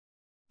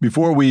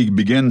Before we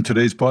begin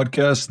today's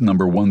podcast,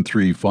 number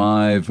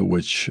 135,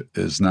 which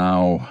is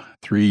now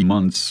 3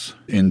 months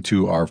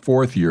into our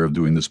fourth year of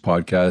doing this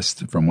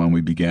podcast from when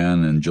we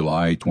began in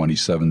July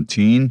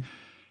 2017,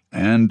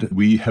 and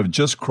we have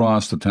just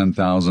crossed the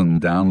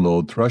 10,000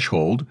 download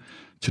threshold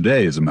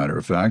today, as a matter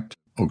of fact,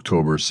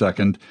 October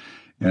 2nd,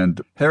 and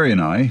Harry and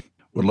I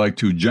would like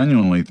to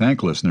genuinely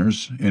thank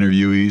listeners,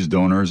 interviewees,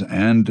 donors,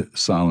 and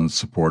silent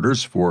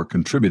supporters for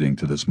contributing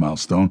to this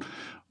milestone.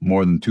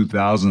 More than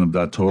 2,000 of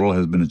that total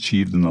has been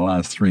achieved in the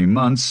last 3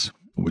 months,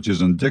 which is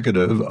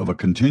indicative of a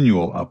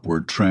continual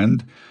upward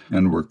trend,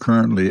 and we're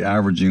currently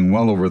averaging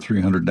well over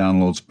 300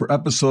 downloads per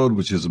episode,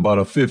 which is about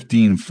a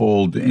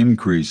 15-fold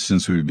increase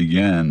since we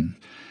began.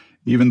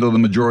 Even though the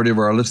majority of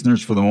our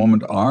listeners for the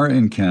moment are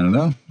in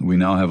Canada, we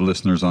now have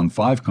listeners on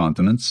 5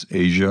 continents: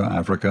 Asia,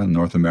 Africa,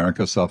 North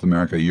America, South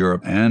America,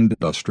 Europe, and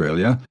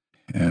Australia,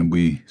 and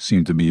we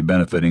seem to be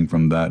benefiting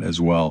from that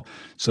as well.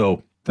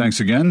 So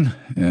thanks again,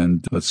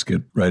 and let's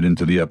get right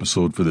into the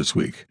episode for this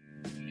week.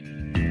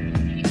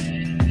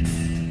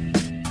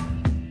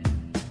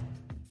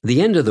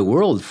 The end of the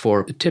world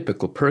for a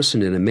typical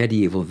person in a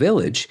medieval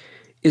village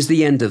is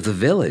the end of the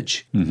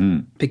village,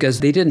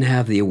 because they didn't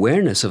have the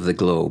awareness of the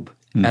globe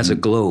as a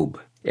globe.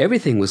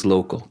 Everything was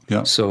local.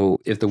 Yeah. So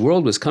if the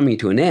world was coming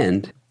to an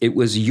end, it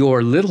was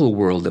your little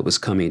world that was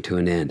coming to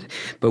an end.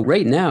 But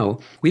right now,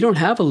 we don't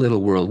have a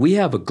little world. We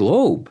have a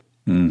globe.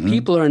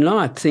 People are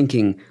not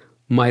thinking,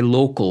 my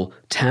local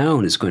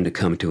town is going to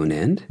come to an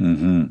end.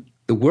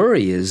 The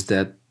worry is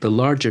that the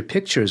larger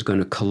picture is going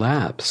to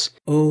collapse.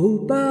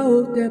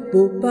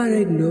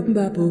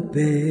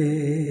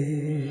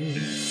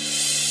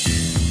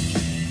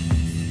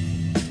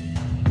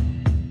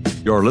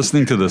 You're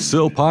listening to the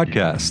SIL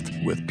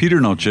Podcast with Peter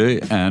Noce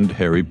and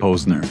Harry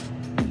Posner.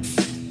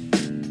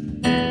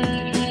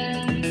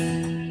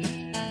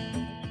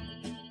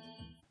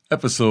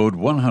 Episode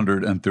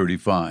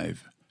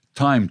 135,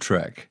 Time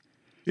Trek.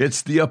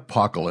 It's the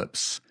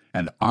apocalypse,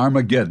 and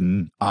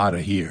Armageddon outta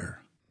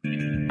here.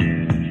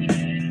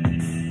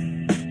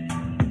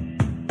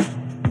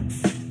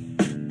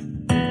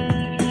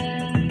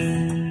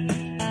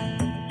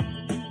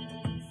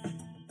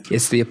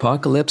 It's the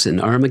apocalypse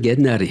and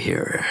Armageddon out of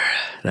here.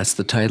 That's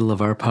the title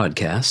of our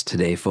podcast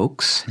today,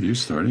 folks. Are you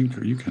starting?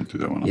 You can't do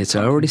that one. It's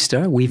already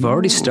started. We've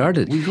already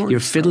started. You're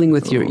fiddling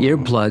with your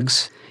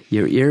earplugs,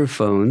 your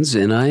earphones,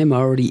 and I am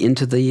already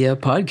into the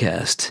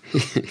podcast.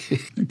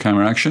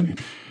 Camera action.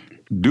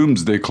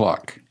 Doomsday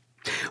Clock.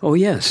 Oh,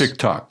 yes.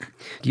 Tick-tock.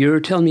 You're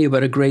telling me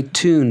about a great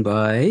tune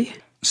by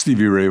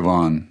Stevie Ray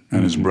Vaughan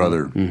and his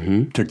brother,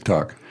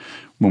 Tick-tock.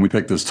 When we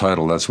picked this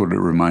title, that's what it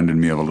reminded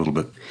me of a little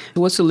bit.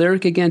 What's the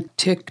lyric again?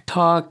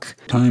 Tick-tock.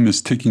 Time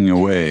is ticking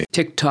away.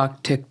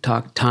 Tick-tock,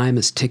 tick-tock, time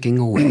is ticking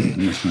away.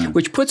 Yes, ma'am.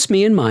 Which puts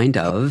me in mind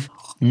of...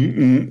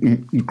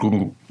 You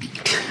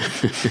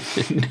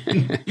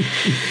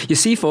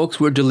see, folks,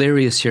 we're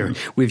delirious here.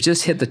 We've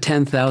just hit the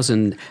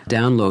 10,000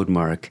 download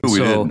mark.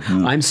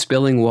 I'm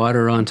spilling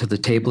water onto the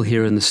table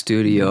here in the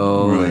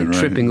studio and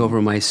tripping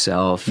over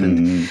myself.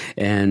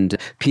 And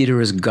Peter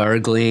is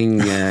gargling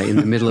in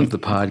the middle of the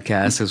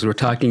podcast as we're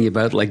talking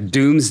about like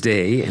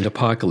doomsday and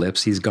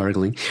apocalypse. He's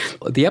gargling.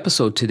 The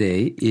episode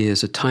today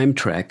is a time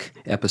trek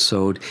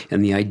episode,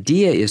 and the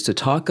idea is to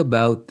talk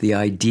about the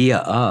idea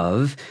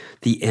of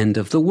the end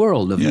of the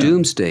world, of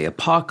doomsday,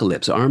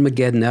 apocalypse,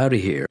 Armageddon out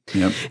of here.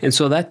 Yep. And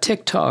so that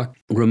TikTok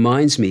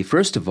reminds me,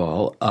 first of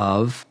all,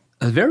 of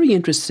a very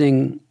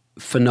interesting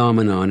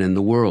phenomenon in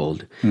the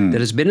world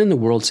that has been in the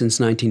world since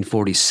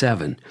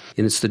 1947,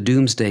 and it's the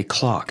doomsday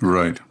clock.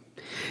 Right.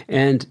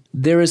 And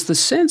there is the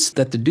sense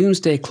that the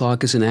doomsday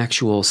clock is an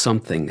actual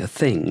something, a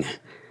thing.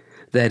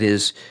 That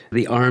is,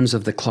 the arms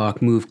of the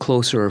clock move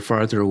closer or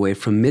farther away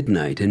from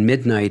midnight, and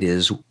midnight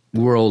is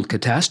world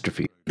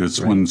catastrophe.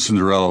 It's when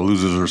Cinderella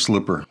loses her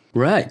slipper.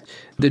 Right.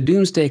 The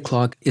doomsday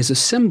clock is a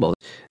symbol.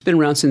 It's been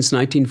around since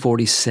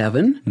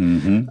 1947,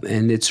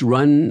 and it's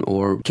run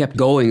or kept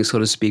going, so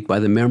to speak, by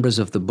the members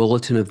of the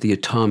Bulletin of the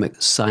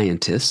Atomic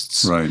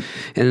Scientists. Right.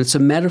 And it's a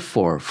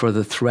metaphor for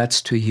the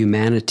threats to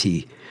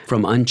humanity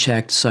from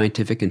unchecked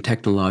scientific and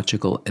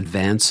technological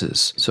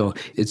advances. So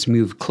it's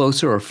moved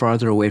closer or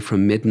farther away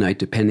from midnight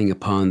depending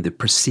upon the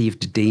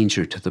perceived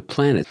danger to the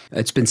planet.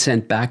 It's been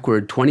sent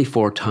backward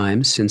 24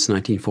 times since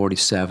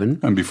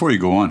 1947. And before you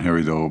go on,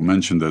 Harry, though,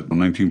 mention that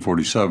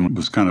 1947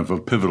 was kind of a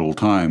pivotal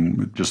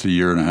time, just a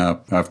year and a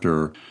half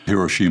after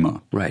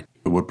Hiroshima. Right.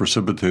 What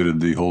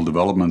precipitated the whole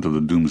development of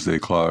the doomsday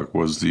clock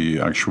was the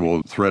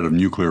actual threat of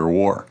nuclear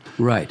war.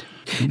 Right.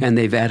 And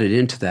they've added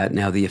into that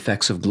now the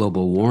effects of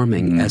global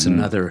warming as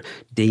another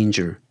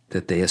danger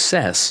that they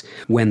assess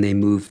when they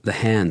move the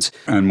hands.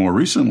 And more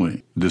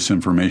recently,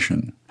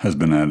 disinformation has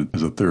been added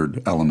as a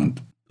third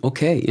element.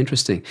 Okay,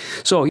 interesting.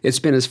 So it's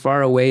been as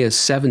far away as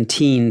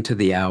 17 to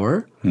the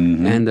hour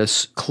and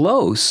as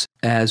close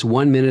as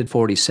 1 minute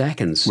 40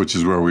 seconds. Which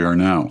is where we are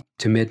now.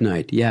 To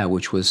midnight,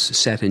 which was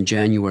set in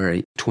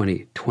January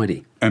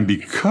 2020. And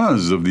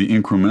because of the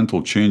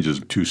incremental changes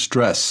to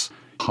stress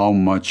how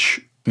much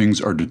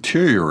things are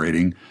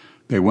deteriorating,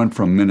 they went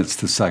from minutes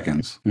to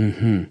seconds.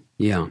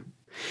 Yeah.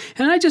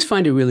 And I just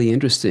find it really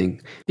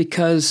interesting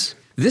because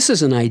this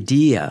is an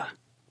idea.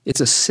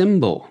 It's a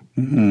symbol.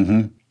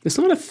 Mm-hmm. It's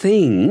not a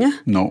thing.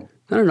 No.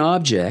 Not an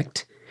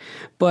object,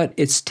 but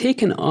it's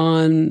taken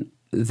on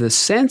the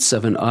sense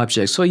of an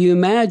object. So you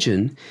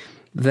imagine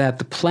that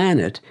the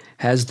planet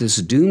has this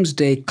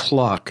doomsday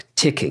clock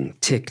ticking,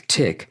 tick,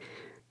 tick,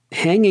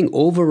 hanging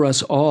over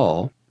us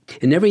all.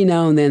 And every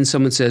now and then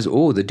someone says,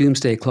 oh, the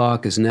doomsday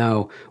clock is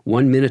now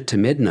 1 minute to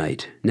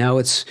midnight. Now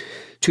it's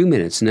 2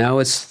 minutes. Now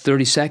it's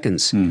 30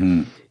 seconds.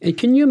 Mm-hmm. And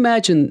can you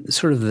imagine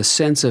sort of the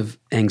sense of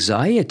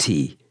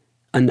anxiety,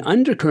 an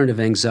undercurrent of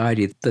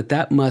anxiety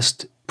that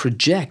must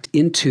project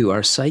into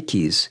our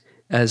psyches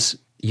as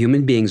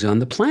human beings on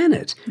the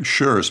planet?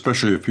 Sure,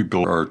 especially if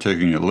people are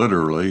taking it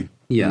literally.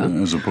 Yeah.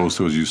 As opposed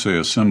to, as you say,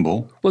 a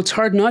symbol. Well, it's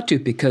hard not to,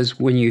 because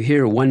when you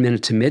hear 1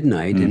 minute to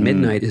midnight, and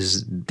midnight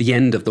is the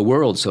end of the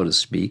world, so to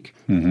speak,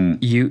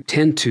 you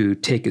tend to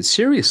take it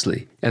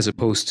seriously as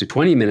opposed to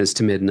 20 minutes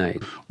to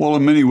midnight. Well,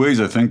 in many ways,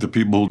 I think the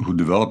people who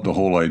developed the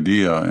whole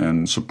idea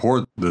and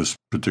support this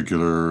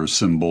particular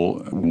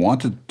symbol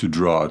wanted to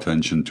draw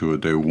attention to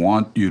it. They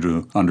want you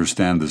to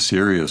understand the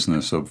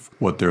seriousness of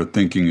what they're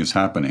thinking is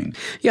happening.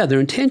 Yeah, their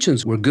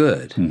intentions were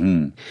good.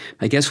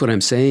 I guess what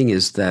I'm saying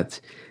is that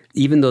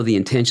even though the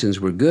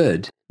intentions were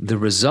good, the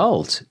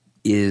result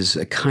is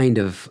a kind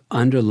of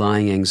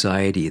underlying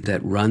anxiety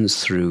that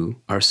runs through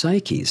our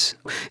psyches.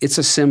 It's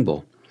a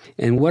symbol.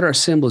 And what are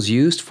symbols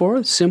used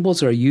for?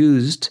 Symbols are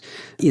used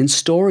in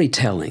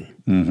storytelling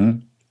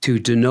to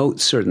denote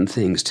certain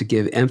things, to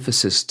give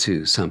emphasis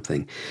to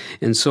something.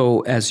 And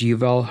so, as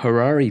Yuval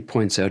Harari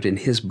points out in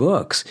his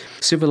books,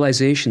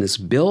 civilization is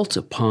built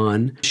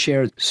upon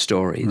shared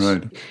stories.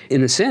 Right.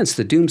 In a sense,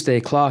 the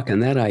doomsday clock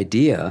and that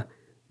idea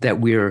that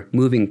we're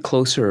moving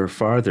closer or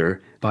farther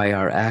by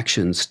our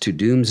actions to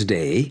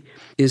doomsday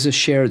is a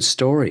shared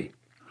story.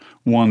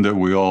 One that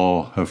we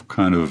all have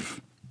kind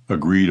of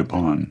agreed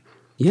upon.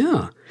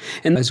 Yeah.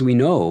 And as we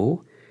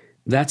know,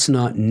 that's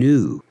not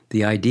new.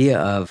 The idea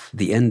of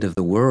the end of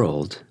the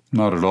world.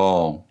 Not at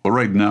all. But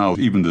right now,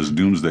 even this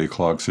doomsday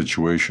clock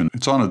situation,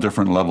 it's on a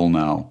different level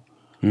now.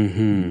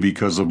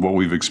 Because of what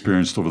we've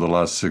experienced over the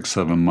last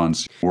 6-7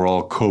 months. We're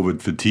all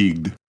COVID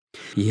fatigued.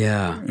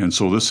 Yeah. And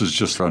so this is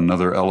just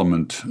another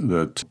element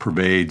that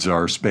pervades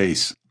our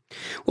space.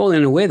 Well,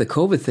 in a way, the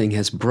COVID thing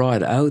has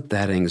brought out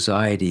that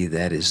anxiety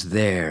that is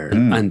there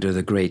under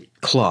the great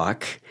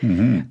clock,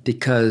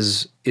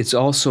 because it's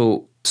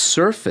also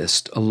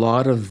surfaced a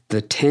lot of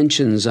the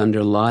tensions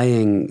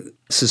underlying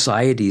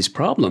society's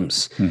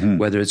problems,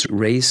 whether it's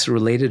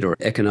race-related or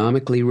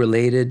economically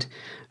related.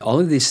 All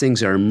of these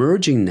things are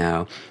emerging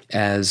now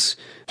as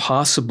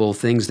possible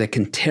things that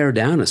can tear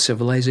down a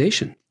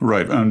civilization.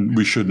 Right. And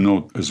we should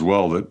note as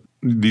well that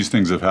these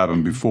things have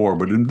happened before,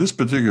 but in this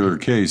particular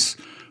case,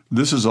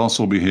 this is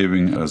also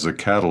behaving as a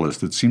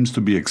catalyst. It seems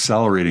to be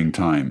accelerating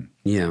time.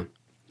 Yeah,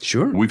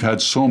 sure. We've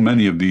had so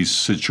many of these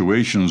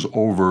situations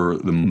over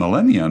the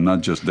millennia,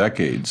 not just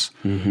decades.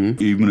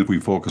 Even if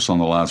we focus on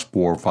the last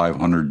 400 or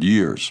 500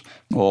 years,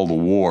 all the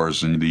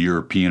wars in the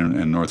European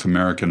and North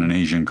American and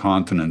Asian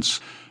continents,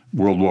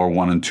 World War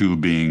I and II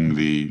being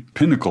the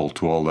pinnacle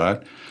to all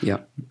that. Yeah.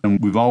 And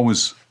we've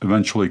always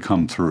eventually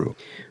come through.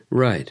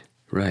 Right,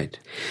 right.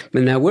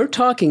 But now we're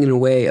talking in a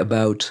way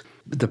about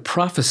the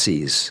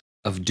prophecies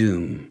of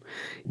doom.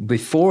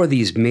 Before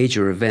these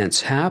major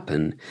events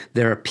happen,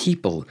 there are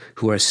people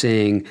who are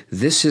saying,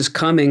 this is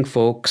coming,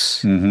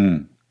 folks.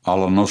 A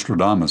la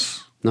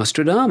Nostradamus.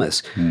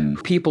 Nostradamus.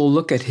 People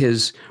look at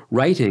his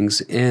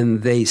writings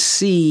and they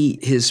see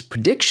his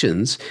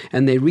predictions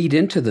and they read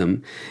into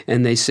them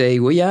and they say,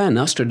 well, yeah,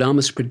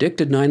 Nostradamus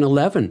predicted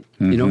 9/11.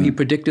 You know, he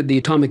predicted the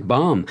atomic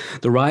bomb,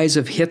 the rise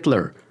of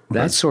Hitler,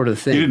 that sort of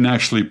thing. He didn't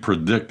actually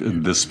predict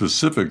this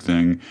specific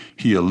thing.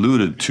 He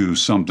alluded to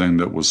something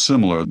that was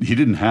similar. He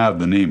didn't have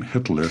the name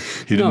Hitler.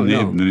 He didn't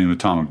name the name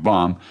atomic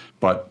bomb,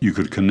 but you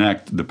could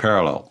connect the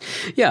parallel.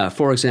 Yeah,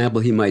 for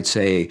example, he might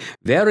say,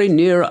 very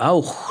near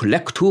auch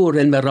lectur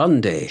in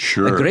mirande.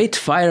 Sure. A great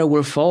fire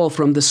will fall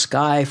from the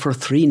sky for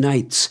 3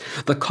 nights.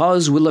 The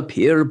cause will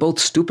appear both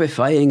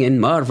stupefying and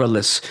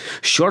marvelous.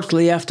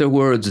 Shortly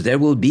afterwards, there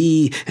will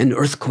be an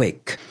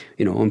earthquake.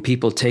 You know, and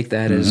people take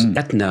that as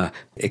Etna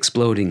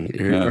exploding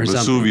or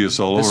Vesuvius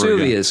something. all over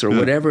Vesuvius again. or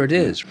whatever it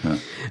is.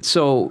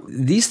 So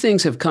these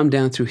things have come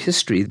down through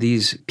history.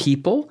 These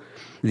people,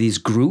 these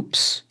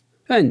groups,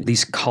 and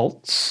these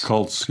cults.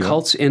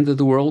 Cults, end of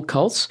the world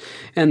cults.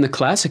 And the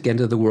classic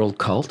end of the world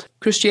cult,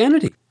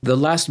 Christianity. The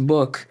last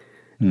book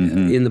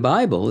in the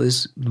Bible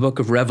is the book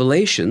of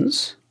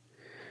Revelations,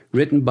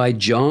 written by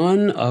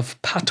John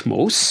of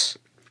Patmos.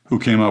 Who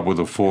came up with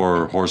the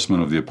 4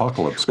 horsemen of the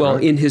apocalypse, correct? Well,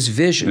 in his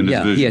vision,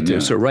 he had to yeah.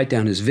 sort of write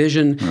down his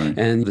vision,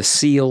 and the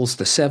seals,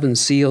 the 7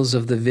 seals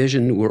of the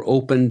vision were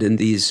opened in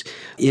these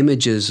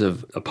images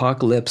of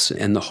apocalypse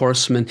and the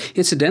horsemen.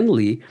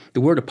 Incidentally,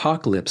 the word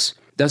apocalypse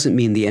doesn't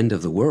mean the end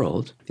of the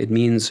world. It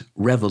means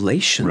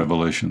revelation.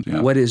 Revelation,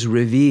 yeah. What is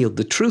revealed,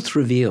 the truth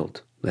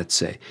revealed, let's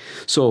say.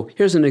 So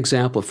here's an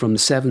example from the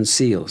 7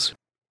 seals.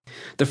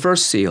 The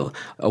first seal,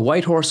 a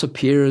white horse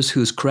appears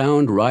whose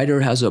crowned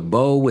rider has a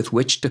bow with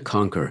which to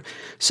conquer.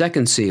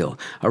 Second seal,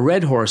 a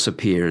red horse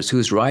appears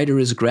whose rider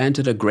is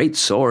granted a great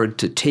sword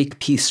to take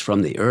peace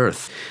from the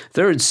earth.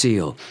 Third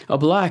seal, a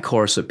black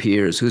horse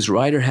appears whose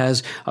rider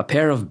has a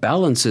pair of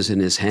balances in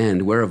his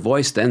hand, where a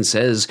voice then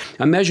says,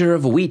 a measure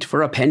of wheat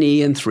for a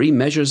penny and 3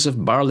 measures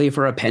of barley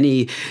for a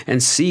penny,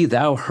 and see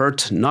thou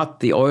hurt not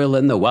the oil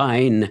and the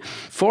wine.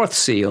 Fourth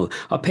seal,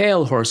 a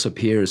pale horse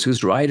appears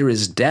whose rider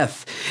is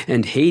death,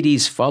 and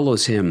Hades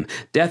follows him.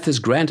 Death is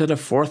granted a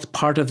fourth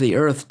part of the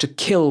earth to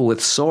kill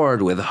with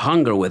sword, with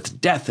hunger, with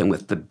death, and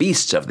with the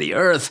beasts of the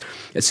earth,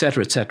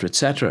 etc., etc.,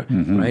 etc.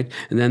 Right?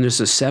 And then there's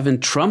the 7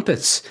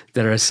 trumpets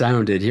that are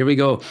sounded. Here we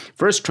go.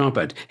 First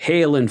trumpet,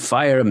 hail and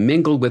fire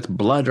mingled with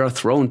blood are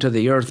thrown to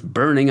the earth,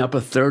 burning up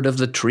 1/3 of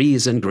the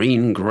trees and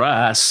green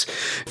grass.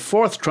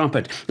 Fourth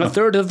trumpet,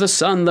 1/3 of the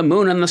sun, the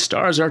moon, and the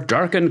stars are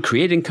darkened,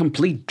 creating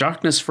complete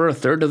darkness for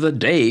 1/3 of the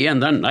day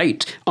and the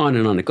night. On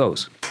and on it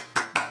goes.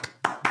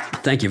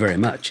 Thank you very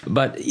much.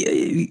 But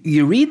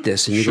you read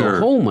this and you go,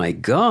 oh my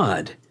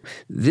God,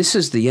 this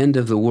is the end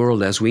of the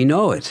world as we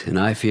know it, and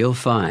I feel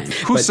fine.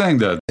 Who sang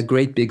that? A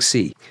Great Big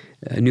Sea,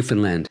 a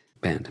Newfoundland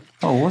band.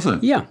 Oh, was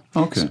it? Yeah.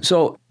 Okay.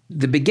 So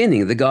the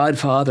beginning, the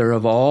godfather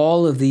of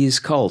all of these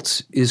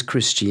cults is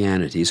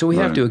Christianity. So we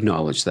have to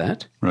acknowledge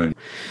that. Right.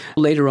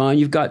 Later on,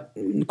 you've got,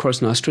 of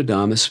course,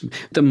 Nostradamus.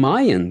 The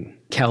Mayan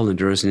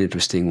calendar is an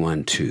interesting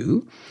one,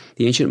 too.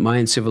 The ancient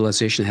Mayan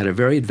civilization had a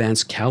very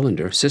advanced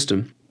calendar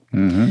system,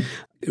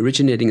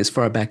 originating as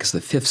far back as the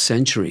 5th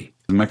century.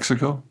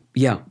 Mexico?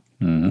 Yeah.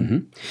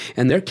 And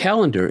their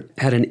calendar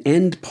had an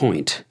end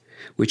point,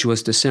 which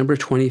was December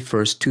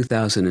 21st,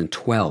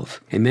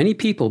 2012. And many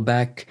people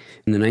back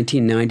in the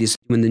 1990s,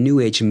 when the New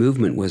Age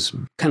movement was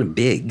kind of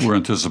big, we're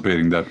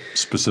anticipating that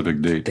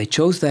specific date. They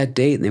chose that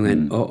date and they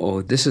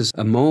went, this is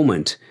a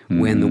moment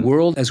when the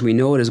world as we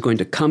know it is going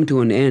to come to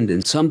an end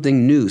and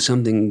something new,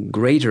 something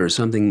greater,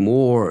 something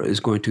more is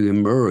going to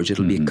emerge.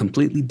 It'll be a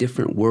completely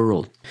different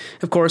world.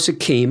 Of course, it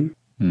came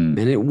and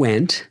it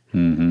went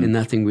and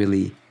nothing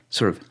really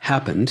sort of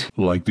happened.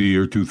 Like the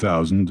year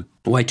 2000.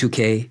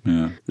 Y2K,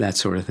 that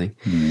sort of thing.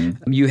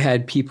 You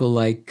had people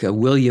like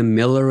William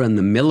Miller and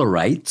the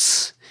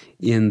Millerites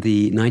in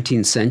the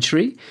 19th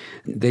century.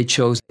 They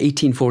chose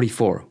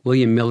 1844.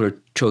 William Miller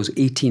chose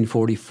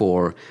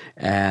 1844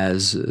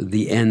 as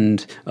the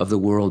end of the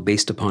world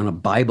based upon a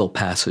Bible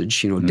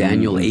passage,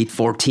 Daniel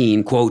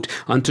 8:14, quote,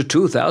 unto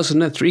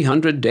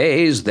 2,300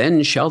 days,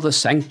 then shall the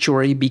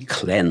sanctuary be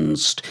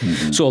cleansed.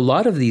 So a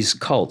lot of these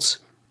cults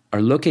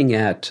are looking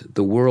at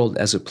the world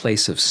as a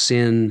place of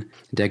sin,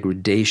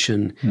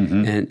 degradation,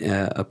 and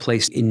a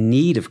place in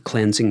need of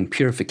cleansing and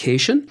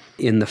purification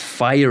in the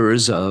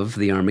fires of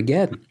the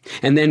Armageddon.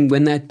 And then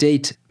when that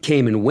date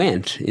came and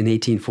went in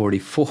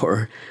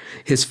 1844,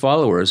 his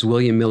followers,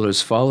 William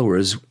Miller's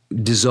followers,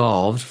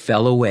 dissolved,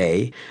 fell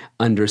away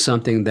under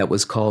something that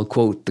was called,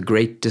 quote, the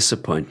Great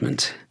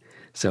Disappointment.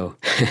 So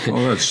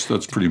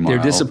that's pretty mild.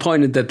 They're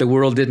disappointed that the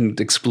world didn't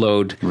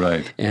explode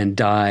and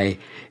die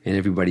and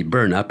everybody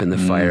burn up in the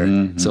fire.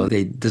 So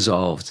they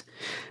dissolved.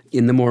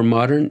 In the more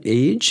modern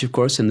age, of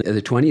course, in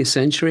the 20th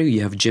century,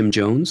 you have Jim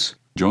Jones.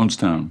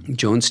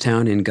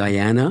 Jonestown in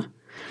Guyana,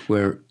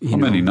 where how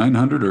many,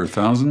 900 or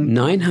 1,000?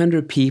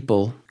 900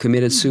 people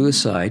committed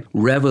suicide,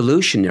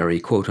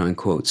 revolutionary,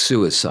 quote-unquote,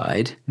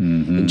 suicide,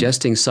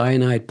 ingesting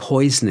cyanide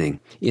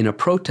poisoning in a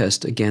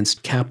protest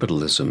against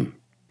capitalism.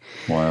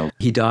 Wild.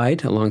 He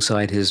died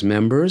alongside his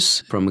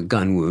members from a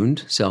gun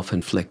wound,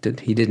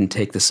 self-inflicted. He didn't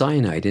take the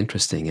cyanide.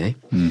 Interesting, eh?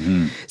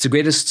 It's the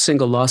greatest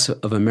single loss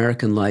of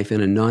American life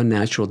in a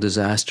non-natural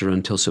disaster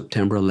until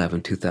September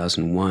 11,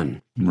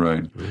 2001.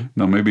 Right.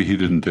 Now, maybe he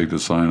didn't take the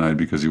cyanide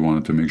because he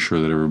wanted to make sure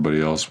that everybody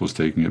else was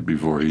taking it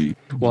before he...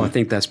 Well, I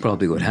think that's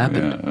probably what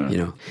happened.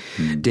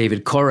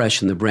 David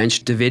Koresh and the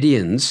Branch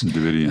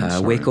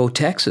Davidians, Waco,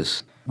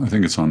 Texas. I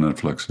think it's on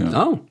Netflix, yeah.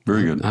 Oh.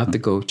 Very good. I'll have to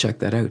go check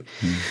that out.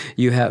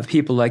 You have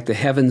people like the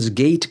Heaven's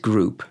Gate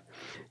group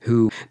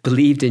who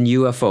believed in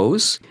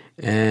UFOs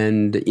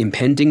and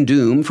impending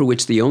doom for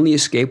which the only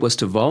escape was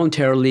to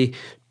voluntarily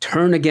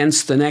turn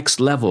against the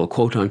next level,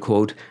 quote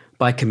unquote,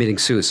 by committing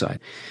suicide.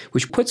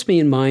 Which puts me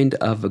in mind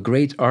of a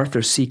great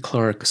Arthur C.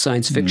 Clarke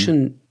science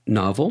fiction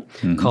novel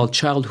called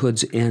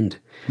Childhood's End.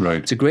 Right.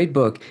 It's a great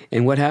book,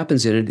 and what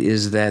happens in it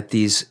is that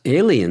these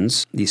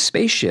aliens, these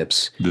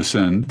spaceships,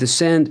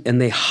 descend,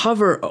 and they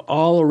hover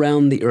all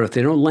around the Earth.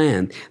 They don't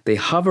land. They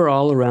hover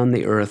all around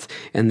the Earth,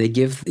 and they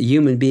give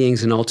human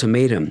beings an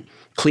ultimatum.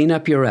 Clean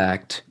up your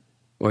act,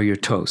 or you're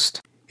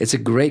toast. It's a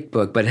great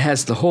book, but it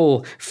has the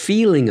whole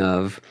feeling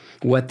of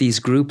what these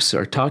groups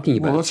are talking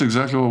about. Well, that's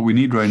exactly what we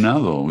need right now,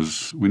 though,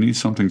 is we need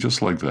something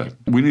just like that.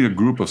 We need a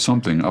group of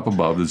something up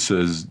above that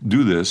says,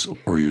 do this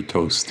or you're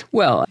toast.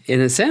 Well,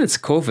 in a sense,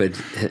 COVID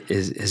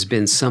has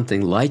been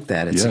something like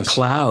that. It's a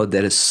cloud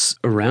that is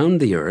around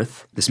the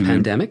Earth, this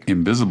pandemic.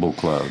 Invisible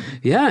cloud.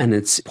 Yeah, and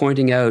it's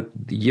pointing out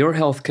your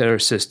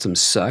healthcare system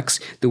sucks.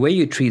 The way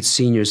you treat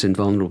seniors and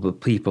vulnerable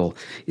people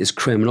is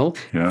criminal.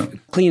 Yeah.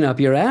 Clean up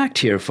your act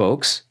here,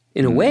 folks.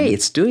 In a way,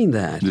 it's doing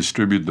that.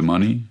 Distribute the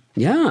money.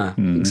 Yeah,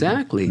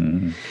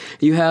 exactly.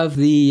 You have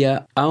the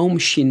Aum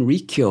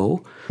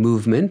Shinrikyo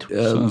movement.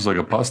 Sounds like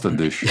a pasta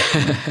dish.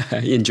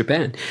 In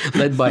Japan,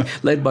 led by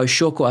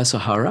Shoko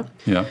Asahara.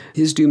 Yeah.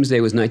 His doomsday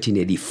was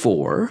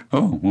 1984.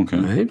 Oh, okay.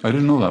 Right? I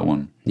didn't know that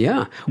one.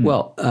 Yeah.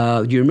 Well,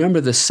 you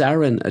remember the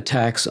sarin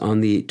attacks on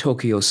the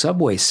Tokyo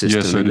subway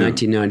system Yes, I in do.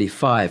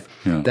 1995?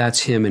 Yeah.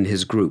 That's him and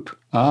his group.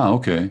 Ah,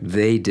 okay.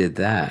 They did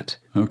that.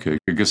 Okay.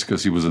 I guess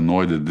because he was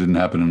annoyed that it didn't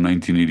happen in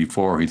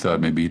 1984, he thought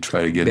maybe he'd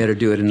try to get Better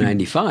do it in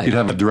 95. He'd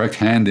have a direct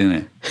hand in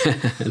it.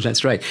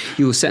 That's right.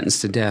 He was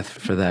sentenced to death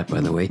for that, by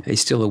the way.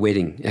 He's still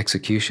awaiting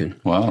execution.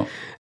 Wow.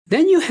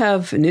 Then you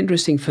have an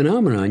interesting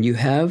phenomenon. You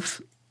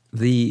have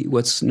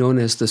what's known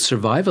as the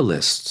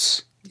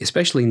survivalists,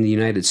 especially in the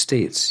United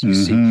States, you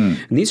see.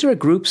 And these are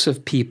groups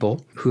of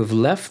people who have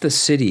left the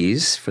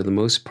cities, for the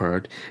most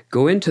part,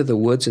 go into the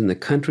woods and the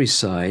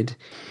countryside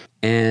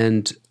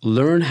and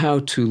learn how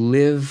to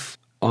live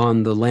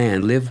on the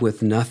land, live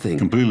with nothing.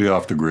 Completely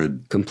off the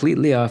grid.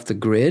 Completely off the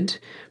grid.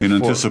 In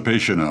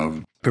anticipation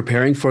of.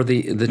 Preparing for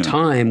the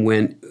time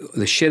when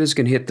the shit is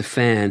going to hit the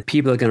fan.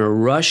 People are going to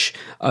rush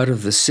out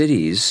of the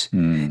cities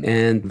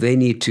and they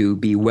need to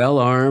be well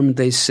armed,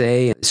 they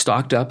say,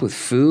 stocked up with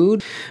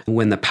food.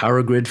 When the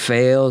power grid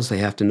fails, they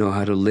have to know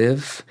how to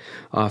live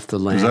off the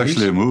land. There's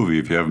actually a movie,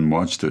 if you haven't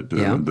watched it,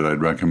 that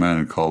I'd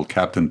recommend called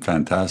Captain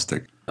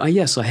Fantastic.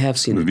 Yes, I have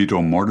seen With it. Viggo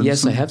Mortensen?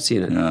 Yes, I have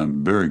seen it. Yeah,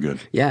 very good.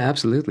 Yeah,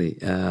 absolutely.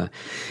 And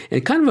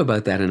kind of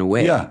about that in a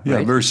way. Yeah,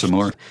 right? very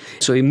similar.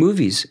 So in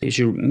movies, as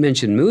you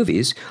mentioned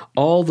movies,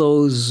 all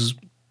those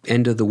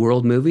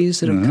end-of-the-world movies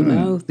that have come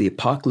out, the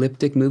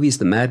apocalyptic movies,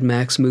 the Mad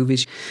Max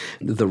movies,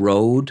 The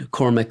Road.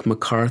 Cormac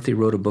McCarthy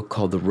wrote a book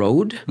called The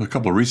Road. A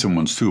couple of recent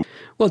ones, too.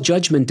 Well,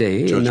 Judgment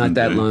Day, not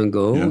that long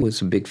ago, yeah.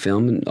 was a big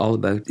film and all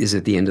about is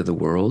it the end of the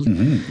world.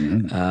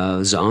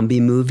 Zombie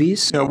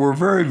movies. Yeah, we're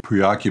very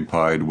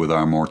preoccupied with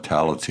our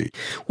mortality.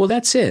 Well,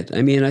 that's it.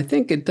 I mean, I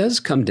think it does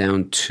come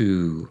down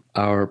to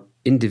our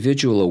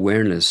individual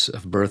awareness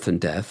of birth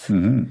and death.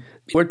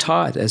 We're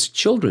taught as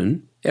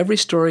children, every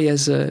story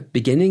has a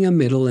beginning, a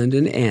middle, and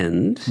an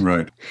end.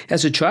 Right.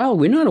 As a child,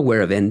 we're not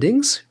aware of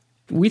endings.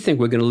 We think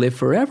we're going to live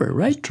forever,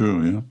 right? It's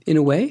true, yeah. In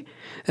a way.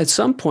 At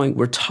some point,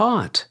 we're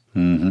taught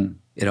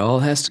it all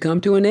has to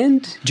come to an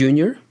end,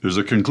 Junior. There's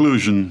a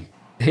conclusion.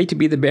 I hate to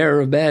be the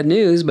bearer of bad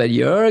news, but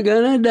you're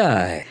going to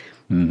die.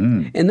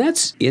 And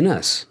that's in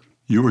us.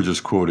 You were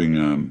just quoting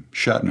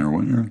Shatner,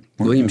 weren't you?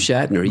 William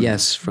Shatner,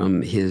 yes,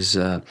 from his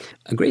a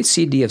great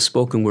CD of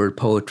spoken word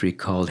poetry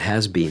called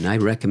Has Been. I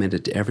recommend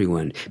it to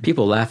everyone.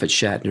 People laugh at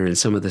Shatner and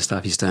some of the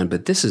stuff he's done,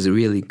 but this is a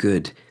really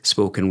good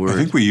spoken word. I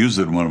think we used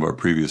it in one of our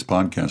previous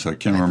podcasts. I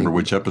can't remember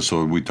which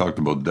episode we talked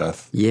about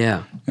death.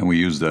 Yeah. And we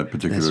used that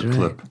particular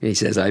clip. And he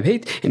says, I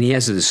hate, and he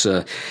has this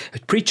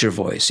preacher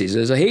voice. He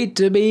says, I hate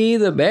to be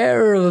the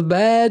bearer of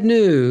bad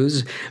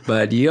news,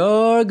 but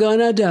you're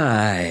gonna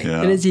die.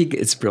 Yeah. And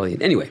it's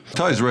brilliant. Anyway. It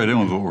ties right in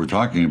with what we're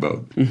talking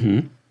about.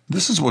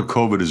 This is what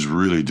COVID is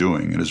really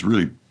doing. It is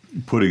really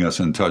putting us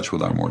in touch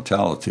with our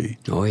mortality.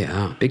 Oh,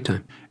 yeah, big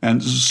time.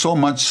 And so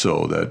much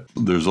so that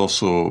there's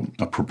also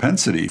a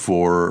propensity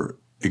for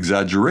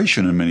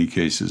exaggeration in many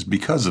cases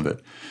because of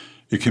it.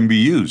 It can be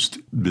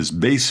used, this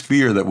base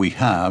fear that we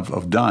have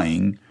of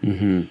dying,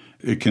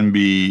 it can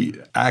be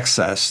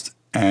accessed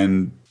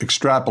and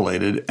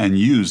extrapolated and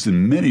used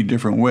in many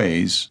different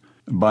ways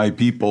by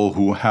people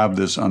who have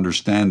this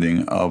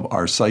understanding of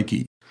our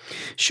psyche.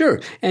 Sure.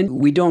 And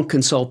we don't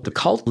consult the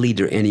cult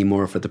leader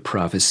anymore for the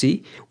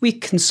prophecy. We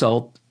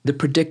consult the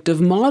predictive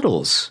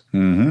models.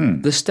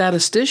 The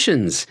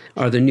statisticians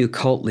are the new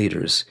cult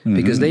leaders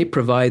because they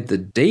provide the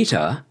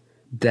data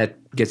that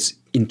gets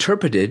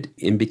interpreted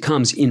and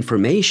becomes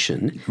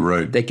information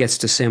that gets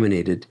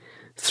disseminated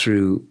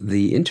through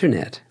the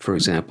internet, for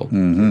example,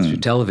 through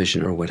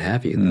television or what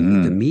have you,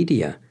 the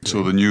media.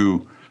 So the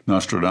new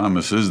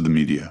Nostradamus is the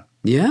media.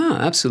 Yeah,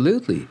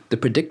 absolutely. The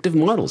predictive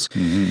models.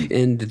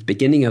 In the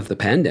beginning of the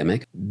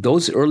pandemic,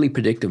 those early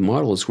predictive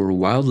models were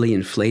wildly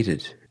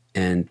inflated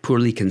and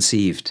poorly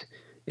conceived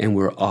and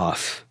were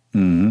off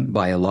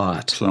by a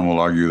lot. Some will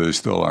argue they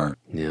still are.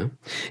 Yeah.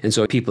 And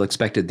so people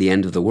expected the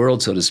end of the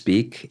world, so to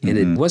speak, and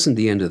it wasn't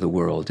the end of the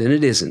world, and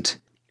it isn't.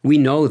 We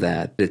know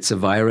that. It's a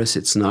virus.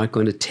 It's not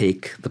going to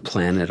take the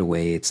planet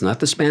away. It's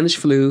not the Spanish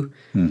flu,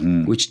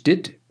 which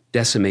did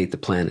decimate the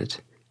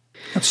planet.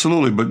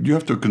 Absolutely, but you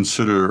have to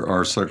consider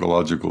our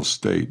psychological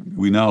state.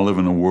 We now live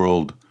in a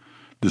world,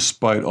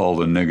 despite all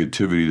the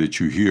negativity that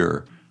you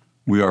hear,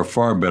 we are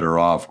far better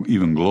off,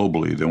 even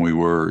globally, than we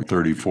were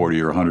 30,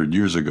 40, or 100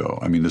 years ago.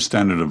 I mean, the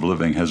standard of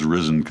living has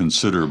risen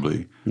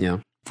considerably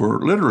for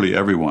literally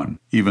everyone,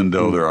 even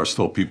though there are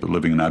still people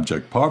living in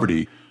abject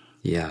poverty.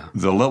 Yeah.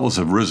 The levels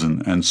have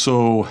risen, and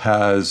so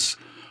has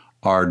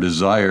our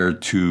desire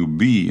to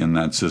be in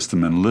that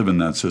system and live in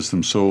that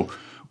system. So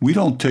we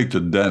don't take to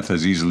death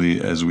as easily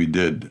as we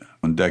did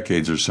in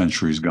decades or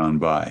centuries gone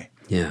by.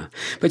 Yeah.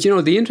 But, you know,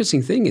 the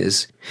interesting thing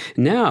is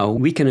now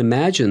we can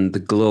imagine the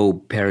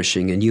globe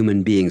perishing and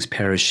human beings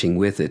perishing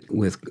with it,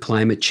 with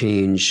climate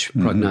change,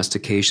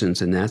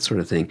 prognostications, and that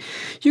sort of thing.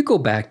 You go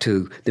back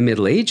to the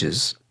Middle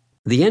Ages,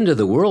 The end of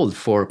the world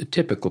for a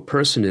typical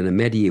person in a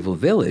medieval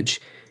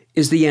village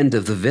is the end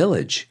of the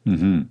village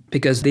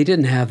because they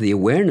didn't have the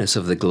awareness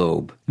of the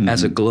globe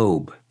as a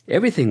globe.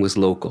 Everything was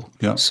local.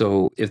 Yeah.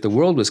 So if the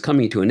world was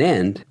coming to an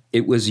end,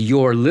 it was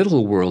your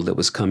little world that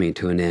was coming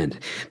to an end.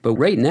 But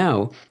right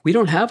now, we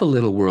don't have a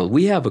little world.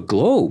 We have a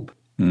globe.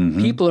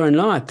 People are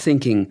not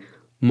thinking,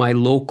 my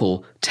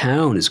local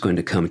town is going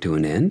to come to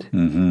an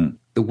end.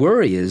 The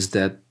worry is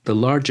that the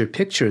larger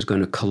picture is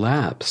going to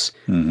collapse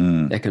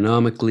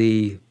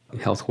economically,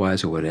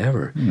 health-wise, or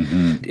whatever.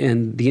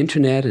 And the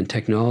internet and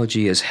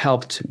technology has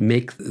helped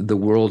make the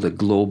world a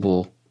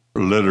global...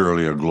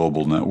 Literally a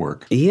global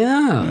network.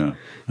 Yeah.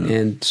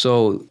 And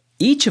so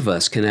each of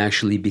us can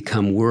actually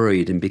become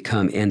worried and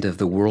become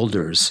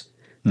end-of-the-worlders.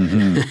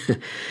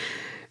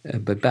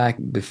 But back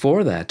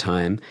before that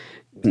time,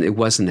 it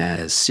wasn't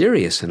as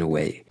serious in a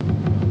way.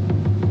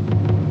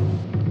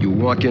 You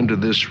walk into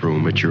this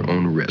room at your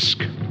own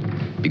risk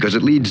because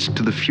it leads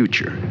to the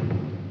future.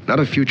 Not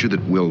a future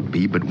that will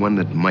be, but one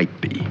that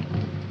might be.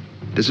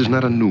 This is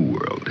not a new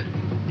world.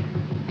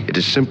 It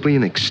is simply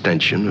an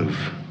extension of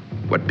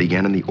what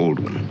began in the old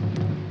one.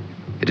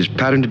 It has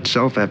patterned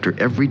itself after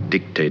every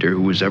dictator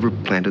who has ever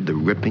planted the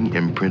ripping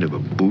imprint of a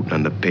boot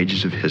on the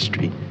pages of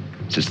history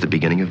since the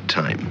beginning of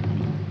time.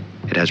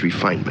 It has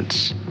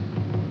refinements,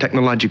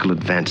 technological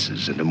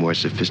advances, and a more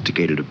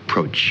sophisticated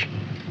approach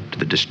to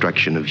the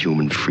destruction of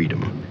human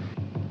freedom.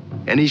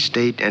 Any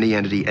state, any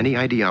entity, any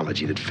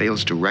ideology that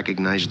fails to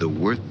recognize the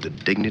worth, the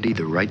dignity,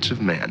 the rights of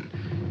man,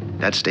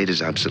 that state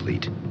is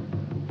obsolete.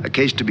 A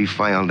case to be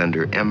filed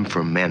under M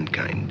for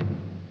mankind.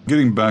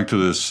 Getting back to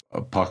this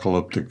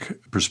apocalyptic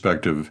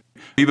perspective,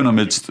 even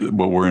amidst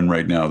what we're in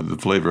right now, the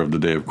flavor of the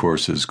day, of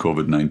course, is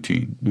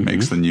COVID-19.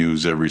 Makes the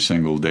news every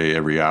single day,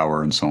 every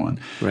hour, and so on.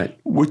 Right.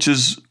 Which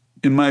is,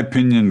 in my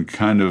opinion,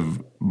 kind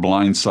of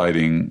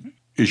blindsiding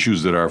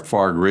issues that are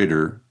far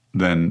greater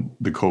than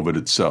the COVID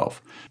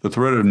itself. The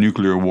threat of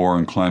nuclear war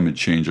and climate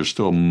change are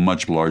still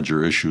much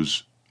larger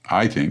issues,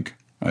 I think.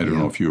 I don't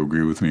know if you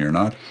agree with me or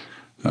not.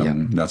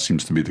 That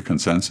seems to be the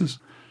consensus.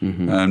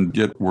 And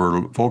yet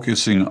we're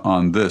focusing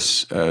on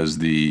this as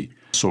the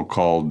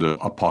so-called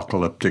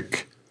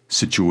apocalyptic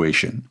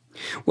situation.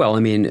 Well, I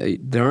mean,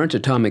 there aren't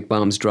atomic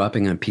bombs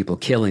dropping on people,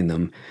 killing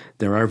them.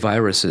 There are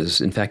viruses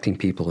infecting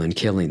people and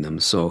killing them.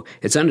 So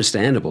it's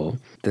understandable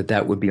that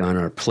that would be on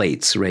our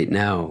plates right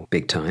now,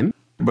 big time.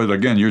 But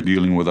again, you're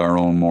dealing with our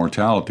own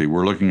mortality.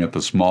 We're looking at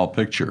the small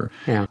picture.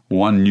 Yeah.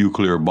 One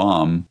nuclear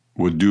bomb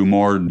would do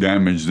more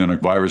damage than a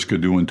virus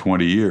could do in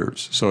 20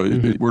 years. So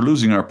we're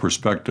losing our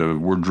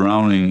perspective. We're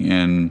drowning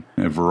in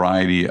a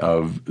variety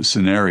of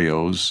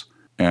scenarios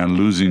and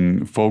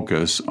losing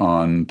focus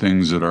on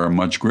things that are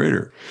much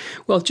greater.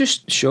 Well, it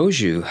just shows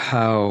you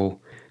how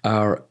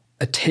our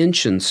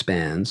attention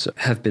spans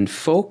have been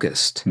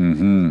focused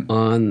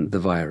on the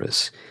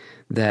virus,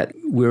 that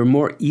we're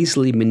more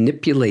easily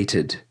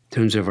manipulated in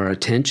terms of our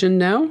attention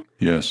now.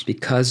 Yes.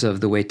 Because of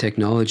the way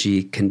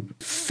technology can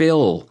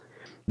fill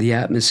the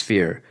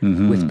atmosphere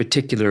with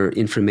particular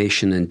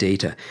information and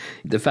data.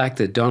 The fact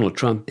that Donald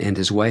Trump and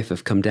his wife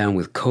have come down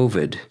with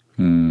COVID,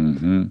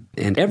 and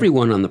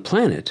everyone on the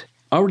planet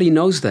already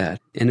knows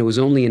that, and it was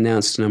only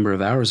announced a number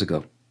of hours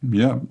ago.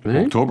 Yeah,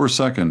 right? October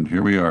 2nd,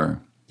 here we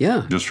are.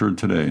 Yeah. Just heard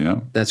today, yeah.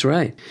 That's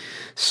right.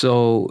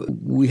 So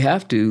we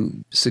have to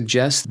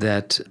suggest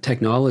that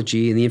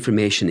technology and the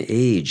information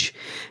age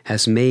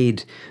has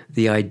made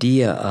the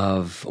idea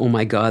of, oh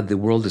my God, the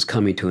world is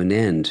coming to an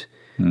end,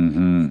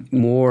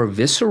 more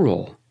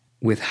visceral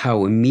with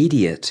how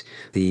immediate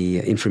the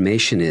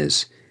information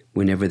is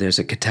whenever there's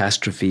a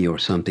catastrophe or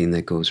something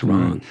that goes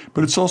wrong. Right.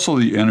 But it's also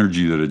the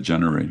energy that it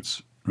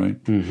generates,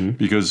 right?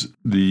 Because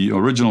the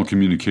original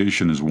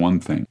communication is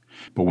one thing,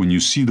 but when you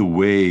see the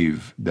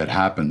wave that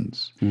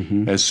happens,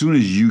 as soon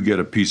as you get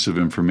a piece of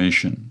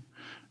information,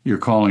 you're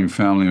calling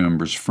family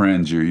members,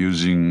 friends, you're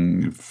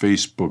using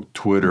Facebook,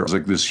 Twitter. It's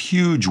like this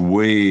huge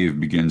wave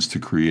begins to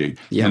create.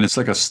 Yeah. And it's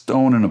like a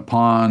stone in a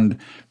pond,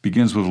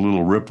 begins with a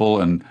little ripple,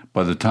 and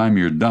by the time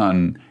you're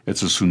done,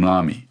 it's a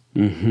tsunami.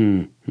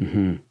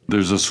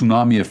 There's a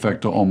tsunami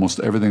effect to almost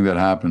everything that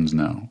happens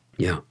now.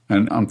 Yeah.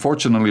 And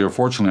unfortunately or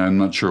fortunately, I'm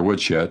not sure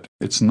which yet,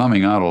 it's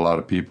numbing out a lot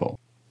of people.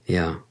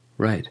 Yeah,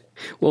 right.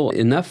 Well,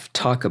 enough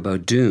talk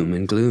about doom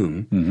and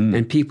gloom,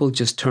 and people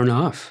just turn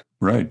off.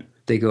 Right.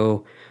 They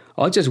go,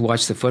 I'll just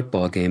watch the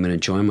football game and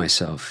enjoy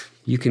myself.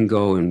 You can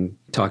go and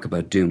talk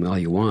about doom all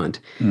you want,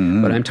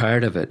 but I'm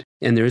tired of it.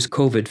 And there's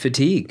COVID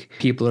fatigue.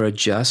 People are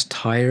just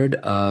tired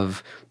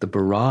of the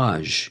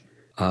barrage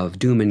of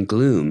doom and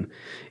gloom.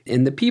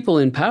 And the people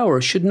in power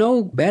should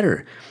know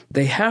better.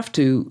 They have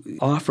to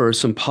offer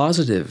some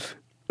positive.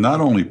 Not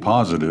only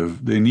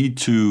positive, they need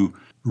to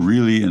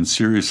really and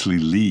seriously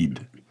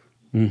lead.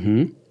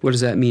 What does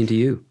that mean to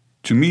you?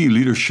 To me,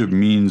 leadership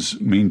means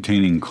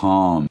maintaining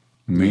calm,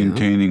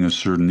 maintaining a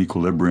certain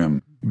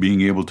equilibrium,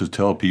 being able to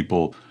tell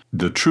people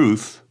the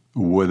truth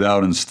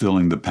without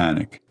instilling the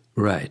panic.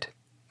 Right.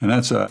 And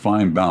that's a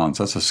fine balance.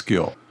 That's a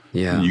skill.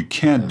 Yeah. And you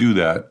can't do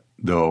that,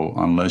 though,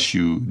 unless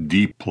you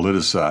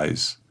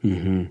depoliticize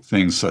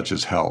things such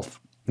as health.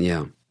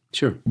 Yeah.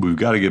 Sure. We've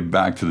got to get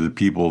back to the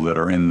people that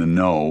are in the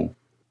know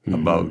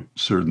about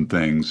certain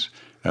things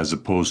as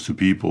opposed to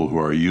people who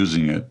are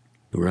using it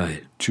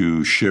Right.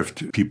 to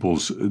shift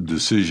people's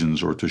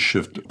decisions or to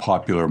shift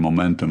popular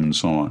momentum and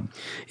so on.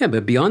 Yeah,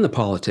 but beyond the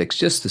politics,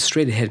 just the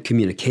straight-ahead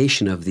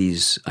communication of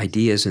these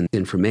ideas and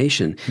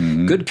information,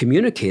 good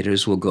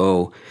communicators will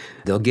go,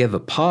 they'll give a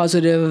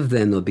positive,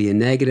 then there'll be a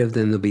negative,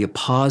 then there'll be a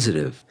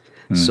positive.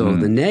 So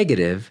the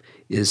negative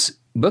is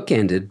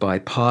bookended by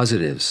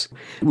positives.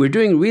 We're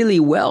doing really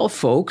well,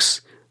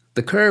 folks.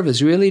 The curve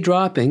is really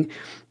dropping.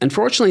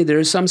 Unfortunately, there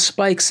are some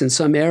spikes in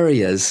some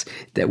areas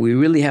that we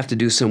really have to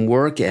do some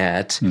work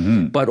at.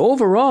 But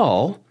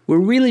overall, we're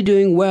really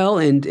doing well,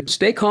 and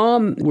stay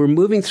calm. We're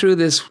moving through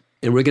this,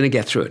 and we're going to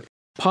get through it.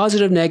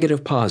 Positive,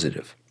 negative,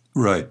 positive.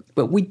 Right.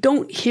 But we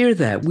don't hear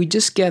that. We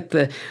just get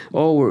the,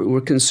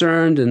 we're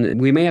concerned, and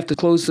we may have to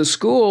close the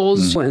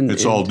schools.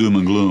 It's all doom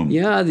and gloom.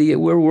 Yeah,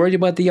 we're worried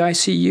about the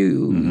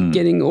ICU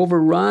getting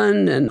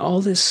overrun and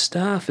all this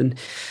stuff, and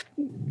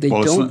they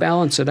don't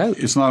balance it out.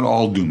 It's not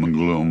all doom and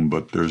gloom,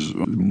 but there's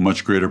a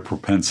much greater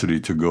propensity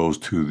to go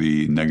to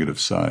the negative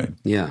side.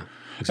 Yeah.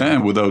 Exactly.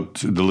 And without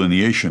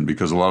delineation,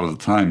 because a lot of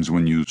the times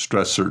when you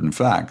stress certain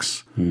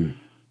facts,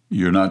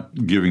 you're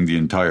not giving the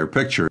entire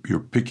picture. You're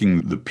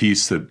picking the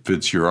piece that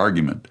fits your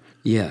argument.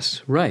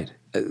 Yes, right.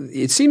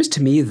 It seems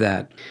to me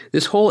that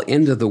this whole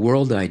end of the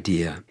world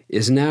idea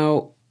is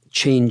now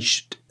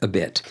changed a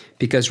bit,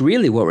 because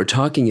really what we're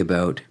talking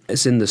about,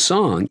 as in the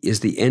song,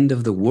 is the end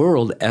of the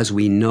world as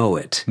we know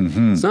it.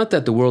 It's not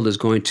that the world is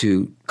going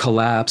to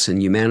collapse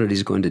and humanity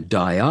is going to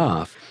die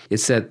off.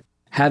 It's that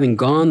having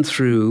gone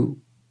through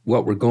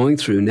what we're going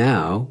through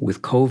now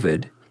with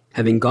COVID,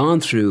 having gone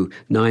through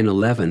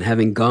 9/11,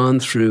 having gone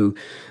through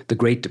the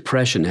Great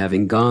Depression,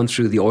 having gone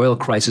through the oil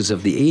crisis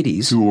of the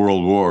 80s. 2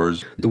 world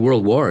wars. The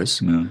world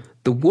wars. Yeah.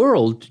 The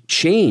world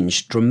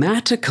changed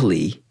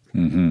dramatically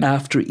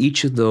after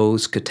each of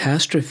those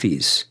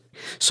catastrophes.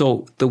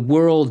 So the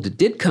world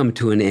did come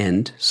to an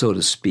end, so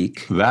to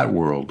speak. That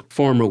world.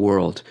 Former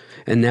world.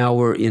 And now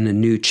we're in a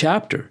new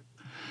chapter.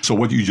 So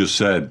what you just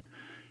said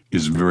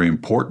is very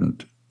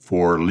important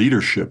for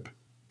leadership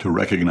to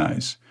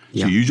recognize.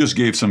 Yeah. So you just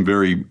gave some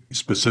very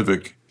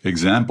specific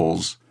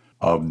examples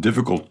of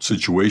difficult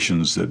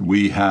situations that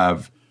we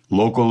have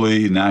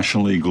locally,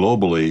 nationally,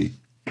 globally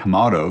come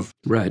out of,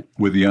 Right.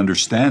 with the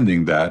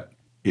understanding that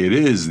it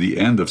is the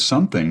end of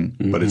something,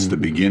 but it's the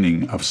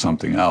beginning of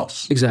something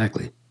else.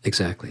 Exactly.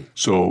 Exactly.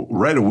 So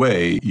right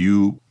away,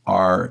 you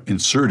are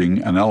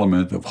inserting an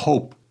element of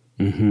hope,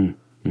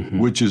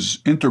 which is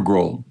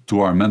integral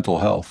to our mental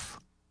health.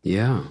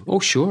 Yeah.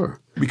 Oh, sure.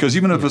 Because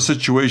even if a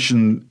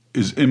situation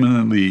is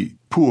imminently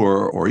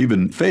poor or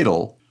even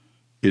fatal,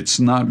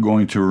 it's not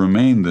going to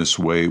remain this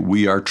way.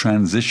 We are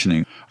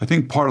transitioning. I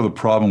think part of the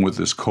problem with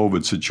this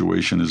COVID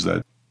situation is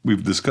that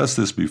we've discussed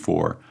this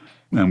before,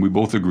 and we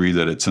both agree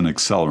that it's an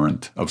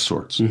accelerant of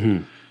sorts.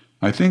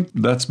 I think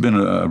that's been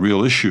a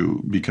real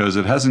issue because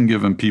it hasn't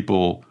given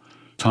people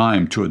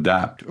time to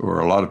adapt, or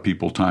a lot of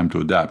people time to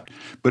adapt.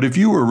 But if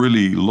you were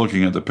really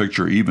looking at the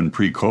picture even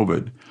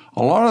pre-COVID,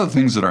 a lot of the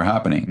things that are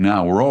happening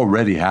now were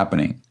already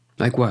happening.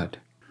 Like what?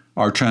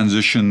 Our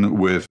transition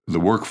with the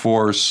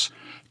workforce,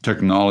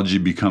 technology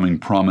becoming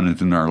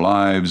prominent in our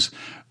lives,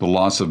 the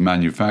loss of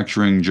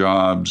manufacturing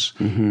jobs,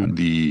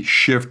 the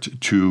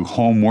shift to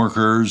home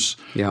workers,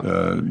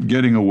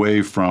 getting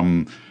away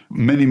from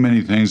many,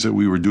 many things that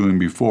we were doing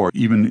before,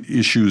 even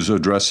issues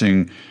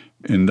addressing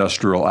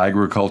industrial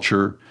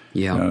agriculture,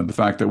 the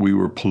fact that we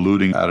were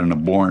polluting at an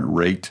abhorrent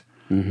rate,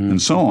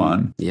 and so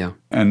on. Yeah.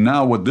 And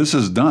now what this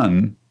has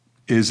done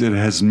is it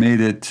has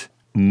made it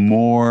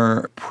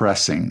more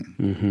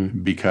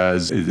pressing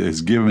because it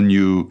has given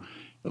you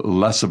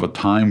less of a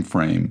time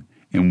frame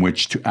in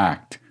which to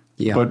act.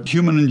 Yeah. But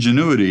human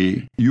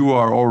ingenuity, you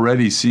are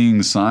already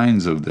seeing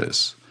signs of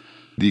this.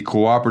 The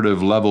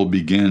cooperative level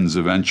begins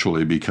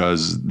eventually,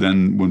 because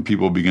then when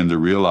people begin to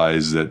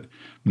realize that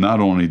not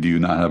only do you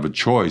not have a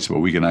choice, but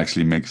we can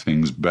actually make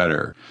things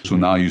better. So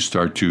now you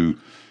start to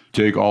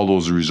take all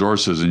those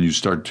resources and you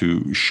start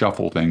to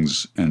shuffle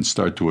things and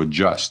start to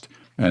adjust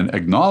and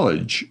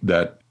acknowledge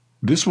that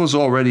this was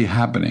already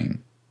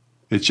happening.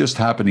 It's just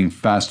happening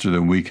faster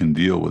than we can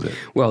deal with it.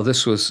 Well,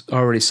 this was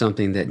already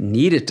something that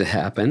needed to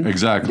happen.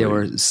 Exactly. There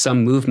were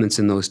some movements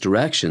in those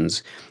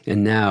directions,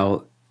 and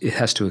now it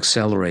has to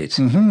accelerate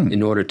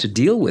in order to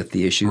deal with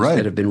the issues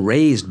that have been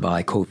raised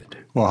by COVID.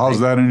 Well, how's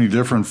that any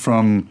different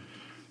from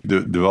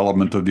the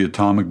development of the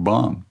atomic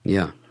bomb?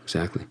 Yeah,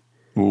 exactly.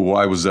 Well,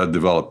 why was that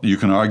developed? You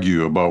can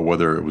argue about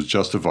whether it was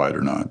justified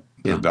or not.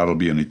 Yeah. That'll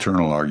be an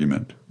eternal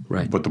argument.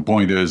 Right. But the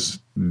point is,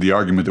 the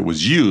argument that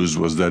was used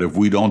was that if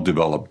we don't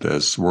develop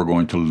this, we're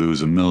going to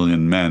lose 1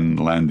 million men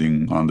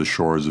landing on the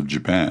shores of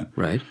Japan.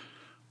 Right.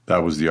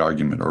 That was the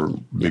argument, or a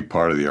big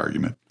part of the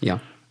argument. Yeah.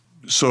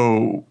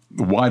 So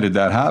why did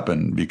that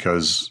happen?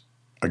 Because,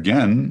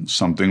 again,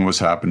 something was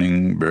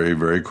happening very,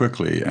 very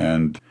quickly.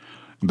 And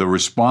the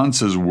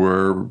responses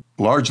were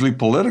largely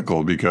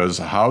political, because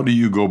how do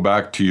you go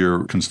back to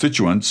your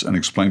constituents and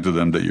explain to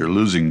them that you're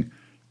losing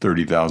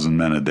 30,000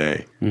 men a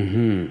day.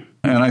 Mm-hmm.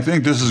 And I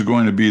think this is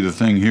going to be the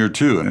thing here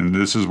too. And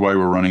this is why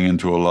we're running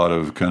into a lot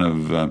of kind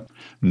of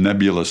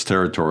nebulous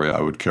territory, I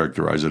would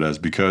characterize it as,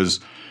 because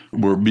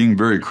we're being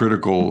very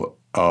critical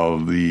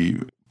of the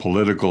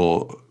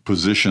political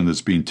position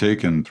that's being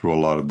taken through a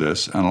lot of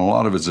this. And a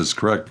lot of it is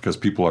correct because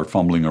people are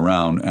fumbling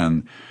around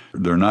and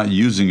they're not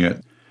using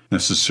it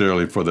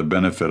necessarily for the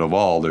benefit of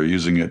all. They're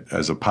using it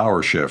as a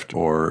power shift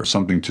or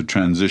something to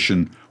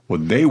transition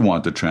what they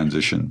want to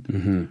transition.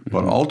 Mm-hmm,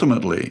 but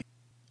ultimately,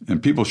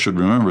 and people should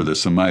remember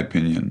this in my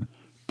opinion,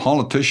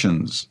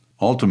 politicians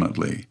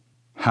ultimately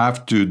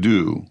have to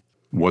do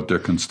what their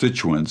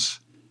constituents,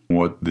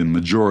 what the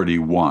majority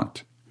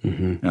want.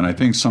 Mm-hmm. And I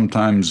think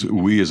sometimes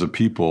we as a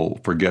people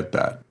forget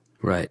that.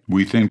 Right.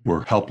 We think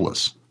we're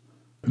helpless.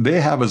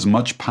 They have as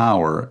much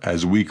power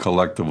as we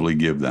collectively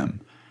give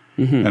them.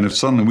 Mm-hmm. And if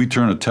suddenly we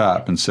turn a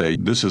tap and say,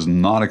 this is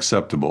not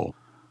acceptable,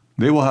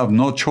 they will have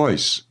no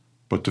choice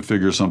but to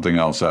figure something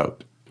else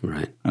out.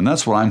 Right. And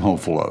that's what I'm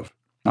hopeful of.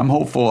 I'm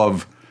hopeful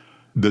of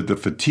that the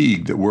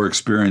fatigue that we're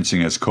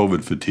experiencing as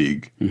COVID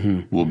fatigue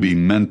mm-hmm. will be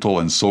mental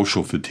and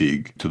social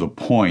fatigue to the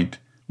point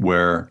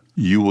where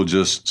you will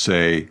just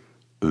say,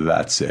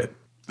 that's it.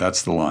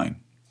 That's the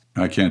line.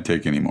 I can't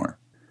take any more.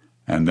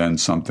 And then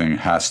something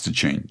has to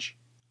change.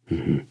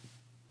 Mm-hmm.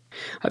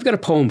 I've got a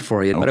poem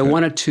for you, but I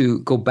wanted to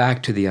go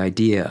back to the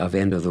idea of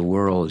end of the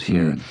world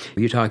here.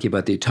 You're talking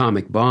about the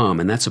atomic bomb,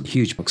 and that's a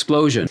huge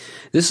explosion.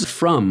 This is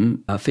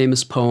from a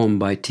famous poem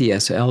by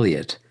T.S.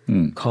 Eliot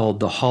called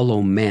The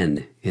Hollow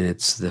Men, and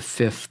it's the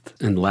fifth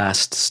and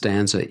last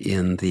stanza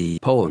in the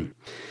poem.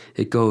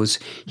 It goes,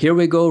 here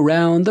we go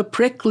round the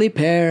prickly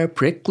pear,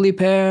 prickly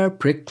pear,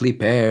 prickly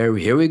pear.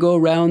 Here we go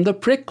round the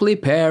prickly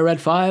pear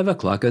at 5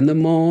 o'clock in the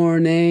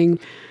morning.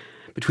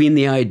 Between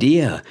the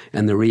idea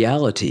and the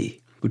reality,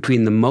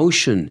 between the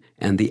motion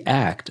and the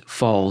act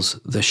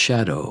falls the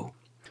shadow.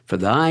 For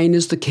thine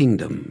is the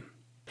kingdom.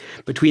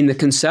 Between the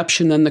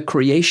conception and the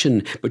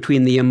creation,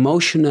 between the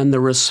emotion and the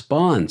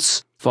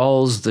response,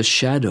 falls the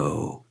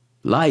shadow.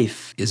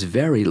 Life is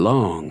very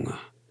long.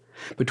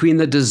 Between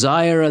the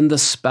desire and the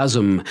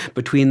spasm,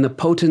 between the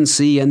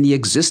potency and the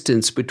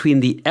existence, between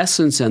the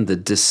essence and the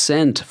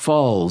descent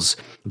falls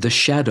the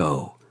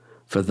shadow.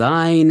 For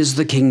thine is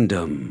the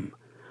kingdom.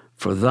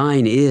 For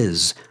thine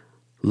is,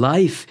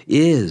 life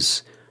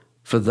is,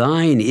 for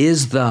thine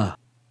is the.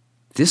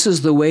 This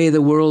is the way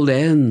the world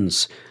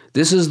ends.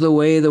 This is the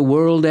way the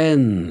world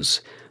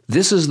ends.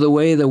 This is the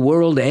way the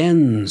world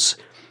ends.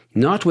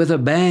 Not with a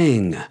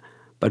bang,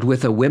 but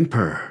with a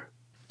whimper.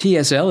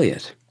 T.S.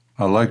 Eliot.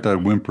 I like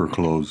that whimper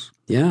close.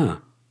 Yeah,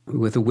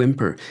 with a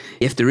whimper.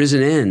 If there is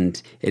an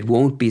end, it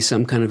won't be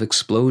some kind of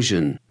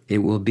explosion. It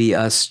will be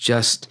us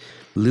just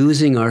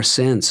losing our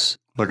sense.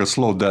 Like a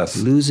slow death.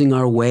 Losing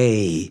our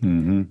way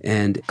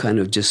and kind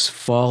of just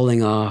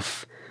falling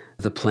off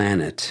the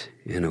planet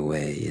in a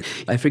way.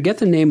 I forget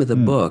the name of the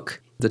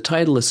book. The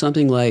title is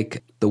something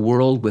like The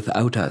World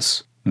Without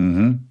Us.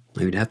 I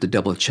would have to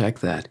double check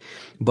that.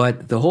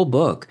 But the whole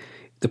book,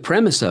 the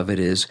premise of it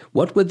is,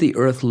 what would the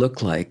earth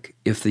look like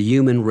if the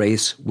human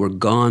race were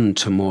gone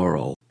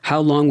tomorrow? How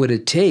long would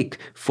it take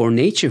for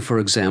nature, for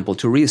example,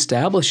 to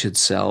reestablish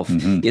itself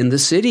in the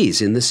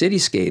cities, in the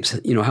cityscapes?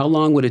 You know, how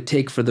long would it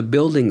take for the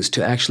buildings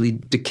to actually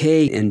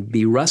decay and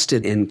be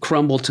rusted and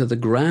crumble to the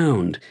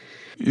ground?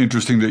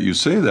 Interesting that you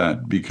say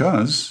that,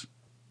 because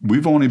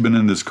we've only been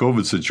in this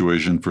COVID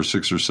situation for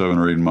 6 or 7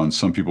 or 8 months.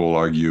 Some people will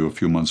argue a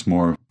few months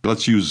more.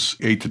 Let's use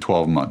 8 to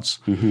 12 months.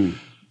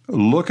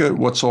 Look at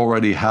what's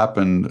already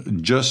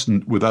happened just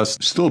with us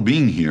still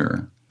being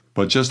here,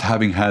 but just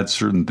having had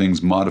certain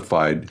things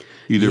modified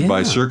either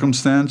by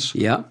circumstance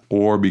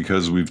or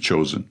because we've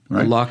chosen,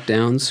 right?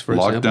 Lockdowns, for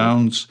example.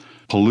 Lockdowns,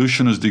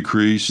 pollution has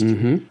decreased,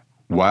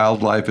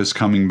 wildlife is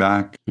coming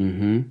back.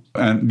 And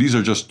these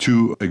are just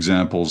 2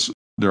 examples.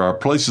 There are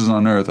places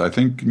on Earth, I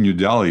think New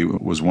Delhi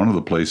was one of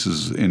the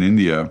places in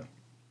India,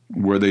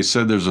 where they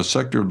said there's a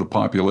sector of the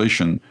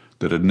population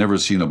that had never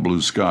seen a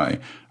blue sky.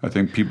 I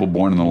think people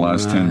born in the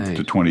last 10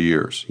 to 20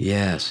 years.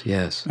 Yes,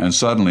 yes. And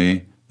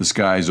suddenly the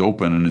sky is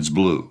open and it's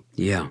blue.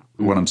 Yeah.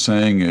 What I'm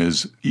saying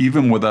is,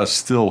 even with us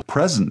still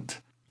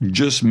present,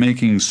 just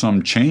making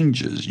some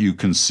changes, you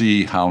can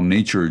see how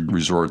nature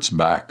resorts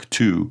back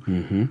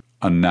to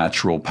a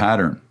natural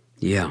pattern.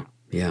 Yeah.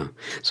 Yeah.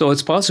 So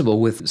it's possible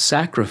with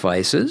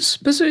sacrifices,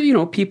 but, you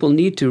know, people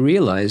need to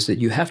realize that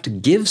you have to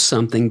give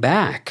something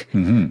back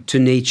to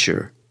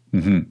nature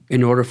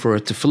in order for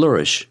it to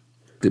flourish.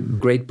 The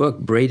great book,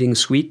 Braiding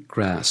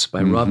Sweetgrass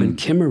by Robin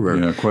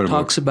Kimmerer,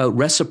 talks about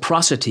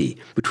reciprocity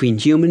between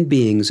human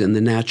beings and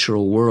the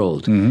natural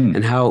world,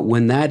 and how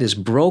when that is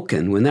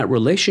broken, when that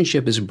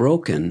relationship is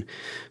broken,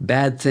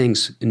 bad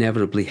things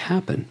inevitably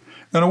happen.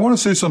 And I want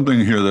to say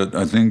something here that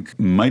I think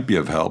might be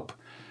of help.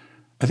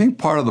 I think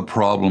part of the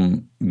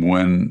problem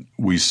when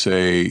we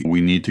say we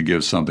need to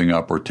give something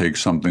up or take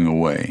something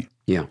away,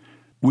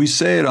 we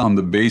say it on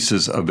the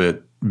basis of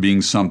it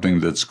being something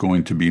that's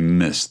going to be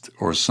missed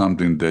or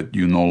something that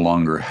you no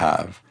longer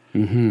have.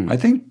 I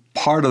think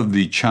part of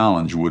the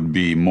challenge would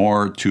be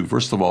more to,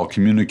 first of all,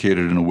 communicate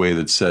it in a way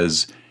that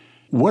says,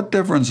 what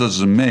difference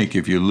does it make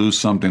if you lose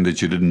something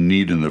that you didn't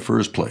need in the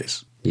first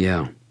place?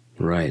 Yeah,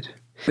 right.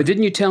 But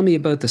didn't you tell me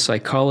about the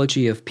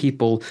psychology of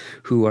people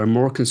who are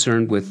more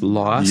concerned with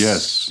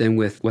loss than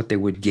with what they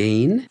would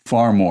gain?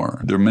 Far more.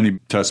 There are many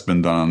tests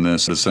been done on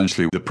this.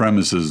 Essentially, the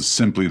premise is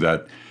simply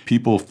that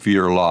people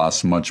fear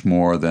loss much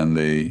more than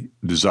they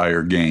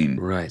desire gain.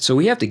 Right. So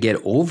we have to get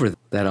over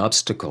that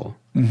obstacle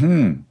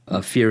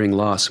of fearing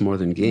loss more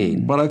than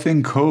gain. But I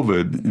think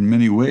COVID, in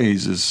many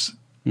ways, is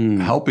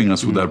helping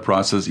us with that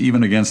process,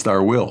 even against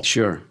our will.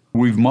 Sure.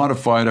 We've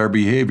modified our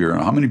behavior.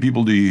 How many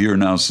people do you hear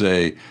now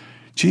say,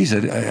 geez,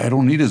 I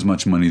don't need as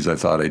much money as I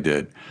thought I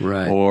did.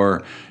 Right.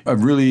 Or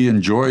I've really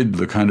enjoyed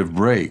the kind of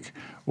break.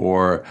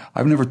 Or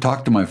I've never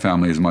talked to my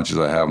family as much as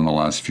I have in the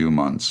last few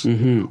months.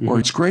 Or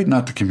it's great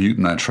not to commute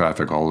in that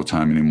traffic all the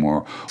time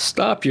anymore.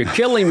 Stop, you're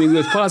killing me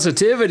with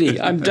positivity.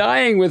 I'm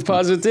dying with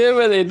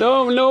positivity.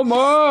 No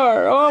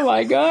more. Oh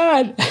my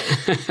God.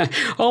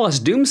 All us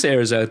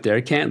doomsayers out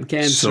there can't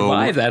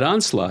survive that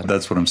onslaught.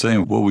 That's what I'm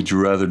saying. What would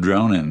you rather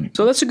drown in?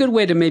 So that's a good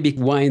way to maybe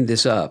wind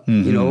this up,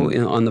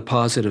 on the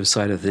positive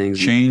side of things.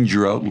 Change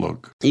your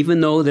outlook. Even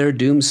though they're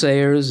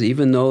doomsayers,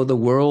 even though the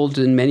world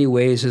in many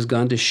ways has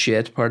gone to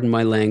shit, pardon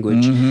my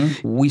language,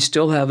 we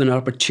still have an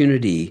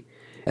opportunity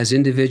as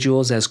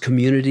individuals, as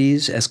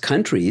communities, as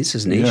countries,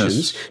 as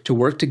nations, to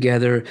work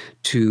together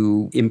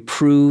to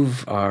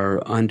improve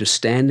our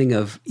understanding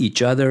of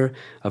each other,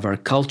 of our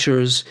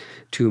cultures,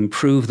 to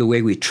improve the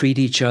way we treat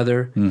each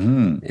other,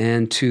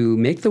 and to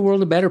make the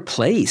world a better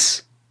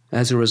place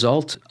as a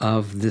result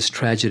of this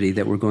tragedy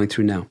that we're going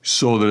through now.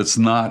 So that it's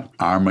not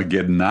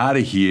Armageddon out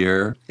of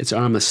here. It's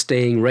Arma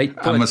staying right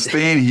put. I'm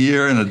staying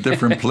here in a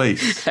different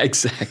place.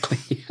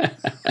 Exactly.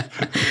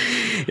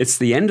 It's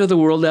the end of the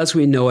world as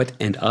we know it,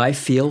 and I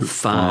feel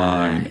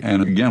fine.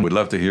 And again, we'd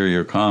love to hear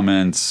your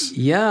comments.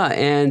 Yeah,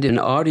 and an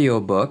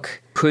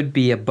audiobook could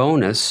be a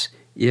bonus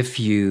if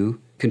you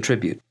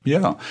contribute.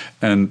 Yeah,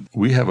 and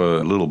we have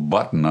a little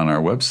button on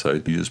our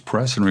website. You just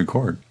press and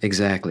record.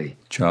 Exactly.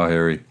 Ciao,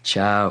 Harry.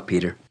 Ciao,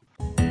 Peter.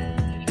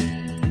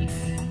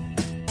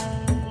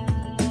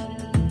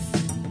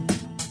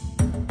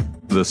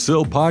 The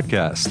SIL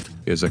Podcast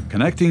is a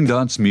Connecting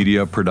Dots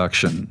Media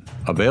production.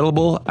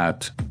 Available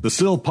at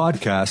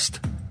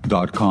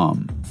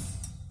thesilpodcast.com.